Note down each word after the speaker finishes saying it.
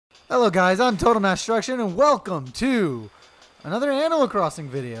Hello guys, I'm Total Mass Destruction and welcome to another Animal Crossing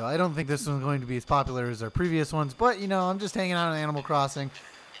video. I don't think this one's going to be as popular as our previous ones, but you know, I'm just hanging out on Animal Crossing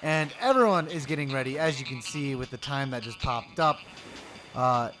and everyone is getting ready, as you can see with the time that just popped up.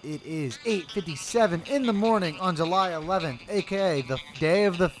 It is 8:57 in the morning on July 11th, aka the day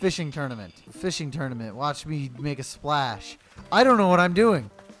of the fishing tournament. Watch me make a splash. I don't know what I'm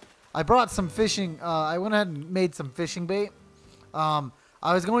doing. I brought some fishing, I went ahead and made some fishing bait.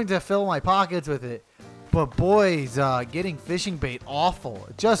 I was going to fill my pockets with it, but boys, getting fishing bait awful,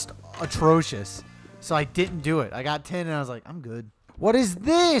 just atrocious. So I didn't do it. I got 10 and I was like, I'm good. What is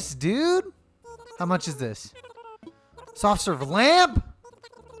this, dude? How much is this? Soft serve lamp?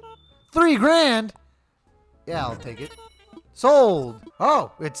 3 grand? Yeah, I'll take it. Sold.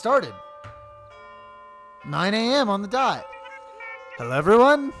 Oh, it started. 9 a.m. on the dot. Hello,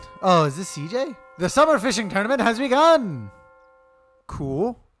 everyone. Oh, is this CJ? The summer fishing tournament has begun.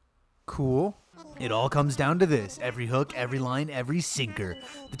 Cool. Cool. It all comes down to this. Every hook, every line, every sinker.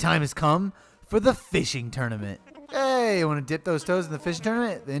 The time has come for the fishing tournament. Hey, you want to dip those toes in the fishing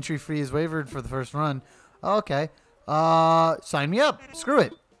tournament? The entry fee is waived for the first run. Okay. Sign me up. Screw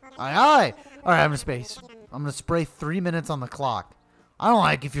it. Aye, aye. All right, I'm gonna spray 3 minutes on the clock. I don't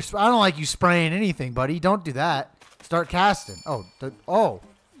like you spraying anything, buddy. Don't do that. Start casting. Oh.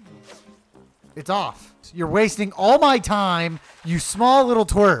 It's off. You're wasting all my time, you small little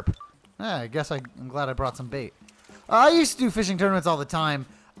twerp. I guess I'm glad I brought some bait. I used to do fishing tournaments all the time.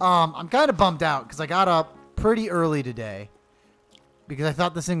 I'm kind of bummed out because I got up pretty early today because I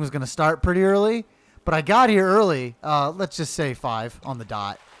thought this thing was going to start pretty early. But I got here early, let's just say 5 on the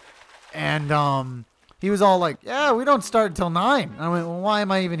dot. And he was all like, yeah, we don't start until 9. And I went, well, why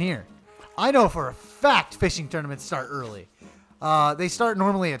am I even here? I know for a fact fishing tournaments start early. They start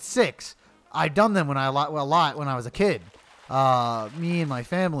normally at 6. I'd done them when a lot when I was a kid. Me and my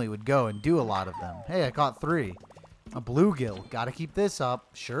family would go and do a lot of them. Hey, I caught 3. A bluegill. Got to keep this up.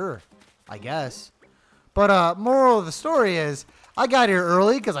 Sure, I guess. But moral of the story is, I got here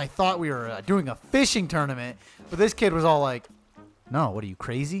early because I thought we were doing a fishing tournament. But this kid was all like, no, what are you,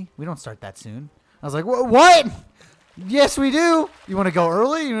 crazy? We don't start that soon. I was like, what? Yes, we do. You want to go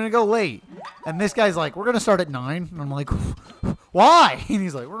early? You want to go late? And this guy's like, we're going to start at 9. And I'm like, why? And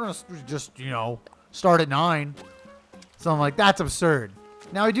he's like, we're going to just, start at 9. So I'm like, that's absurd.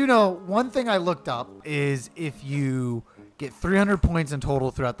 Now, I do know one thing I looked up is if you get 300 points in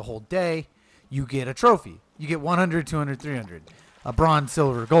total throughout the whole day, you get a trophy. You get 100, 200, 300. A bronze,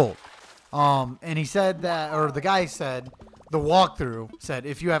 silver, gold. And he said that, or the guy said, the walkthrough said,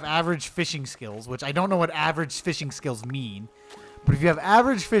 if you have average fishing skills, which I don't know what average fishing skills mean, but if you have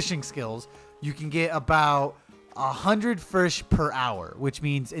average fishing skills, you can get about 100 fish per hour, which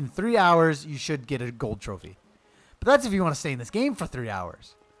means in 3 hours, you should get a gold trophy. But that's if you want to stay in this game for 3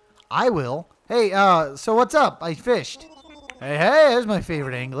 hours. I will. Hey, so what's up? I fished. Hey, there's my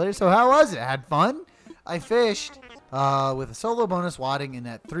favorite angler. So how was it? Had fun? I fished with a solo bonus wadding in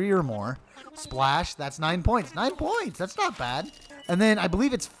at 3 or more. Splash, that's 9 points. 9 points, that's not bad. And then I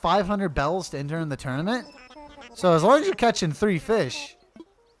believe it's 500 bells to enter in the tournament. So as long as you're catching 3 fish,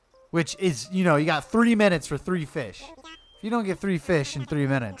 which is, you got 3 minutes for 3 fish. If you don't get 3 fish in 3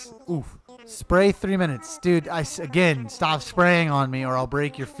 minutes, oof. Spray 3 minutes. Dude, again, stop spraying on me or I'll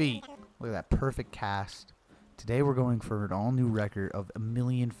break your feet. Look at that perfect cast. Today we're going for an all-new record of 1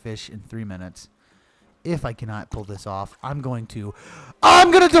 million fish in 3 minutes. If I cannot pull this off, I'm going to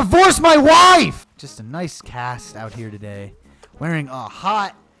divorce my wife! Just a nice cast out here today. Wearing a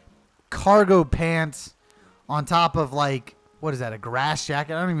hot cargo pants on top of, like, what is that, a grass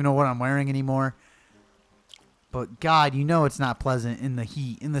jacket? I don't even know what I'm wearing anymore. But, God, it's not pleasant in the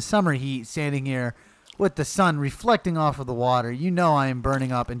heat. In the summer heat, standing here with the sun reflecting off of the water. I am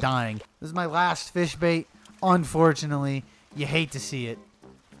burning up and dying. This is my last fish bait. Unfortunately, you hate to see it.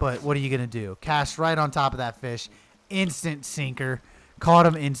 But what are you going to do? Cast right on top of that fish. Instant sinker. Caught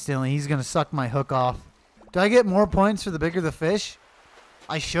him instantly. He's going to suck my hook off. Do I get more points for the bigger the fish?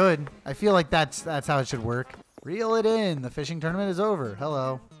 I should. I feel like that's how it should work. Reel it in. The fishing tournament is over.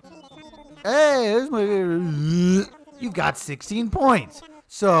 Hello. Hey, there's my... You got 16 points.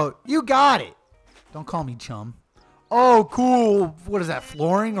 So, you got it. Don't call me chum. Oh, cool. What is that,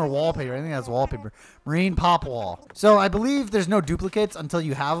 flooring or wallpaper? I think that's wallpaper. Marine pop wall. So I believe there's no duplicates until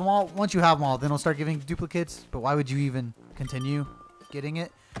you have them all. Once you have them all, then it'll start giving duplicates. But why would you even continue getting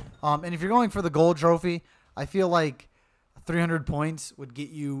it? And if you're going for the gold trophy, I feel like 300 points would get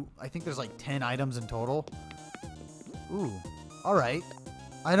you, I think there's like 10 items in total. Ooh, all right.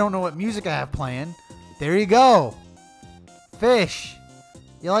 I don't know what music I have playing. There you go. Fish.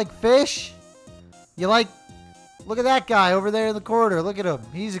 You like fish? You like Look at that guy over there in the corner. Look at him.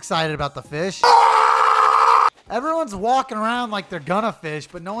 He's excited about the fish. Everyone's walking around like they're gonna fish,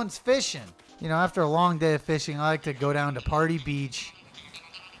 but no one's fishing. You know, after a long day of fishing, I like to go down to Party Beach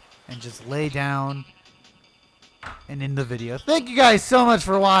and just lay down and end the video. Thank you guys so much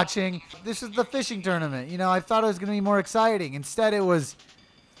for watching. This is the fishing tournament. You know, I thought it was going to be more exciting. Instead, it was,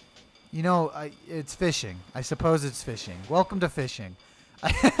 you know, it's fishing. I suppose it's fishing. Welcome to fishing.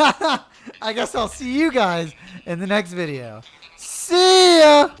 I guess I'll see you guys in the next video. See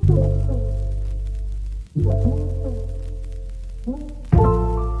ya!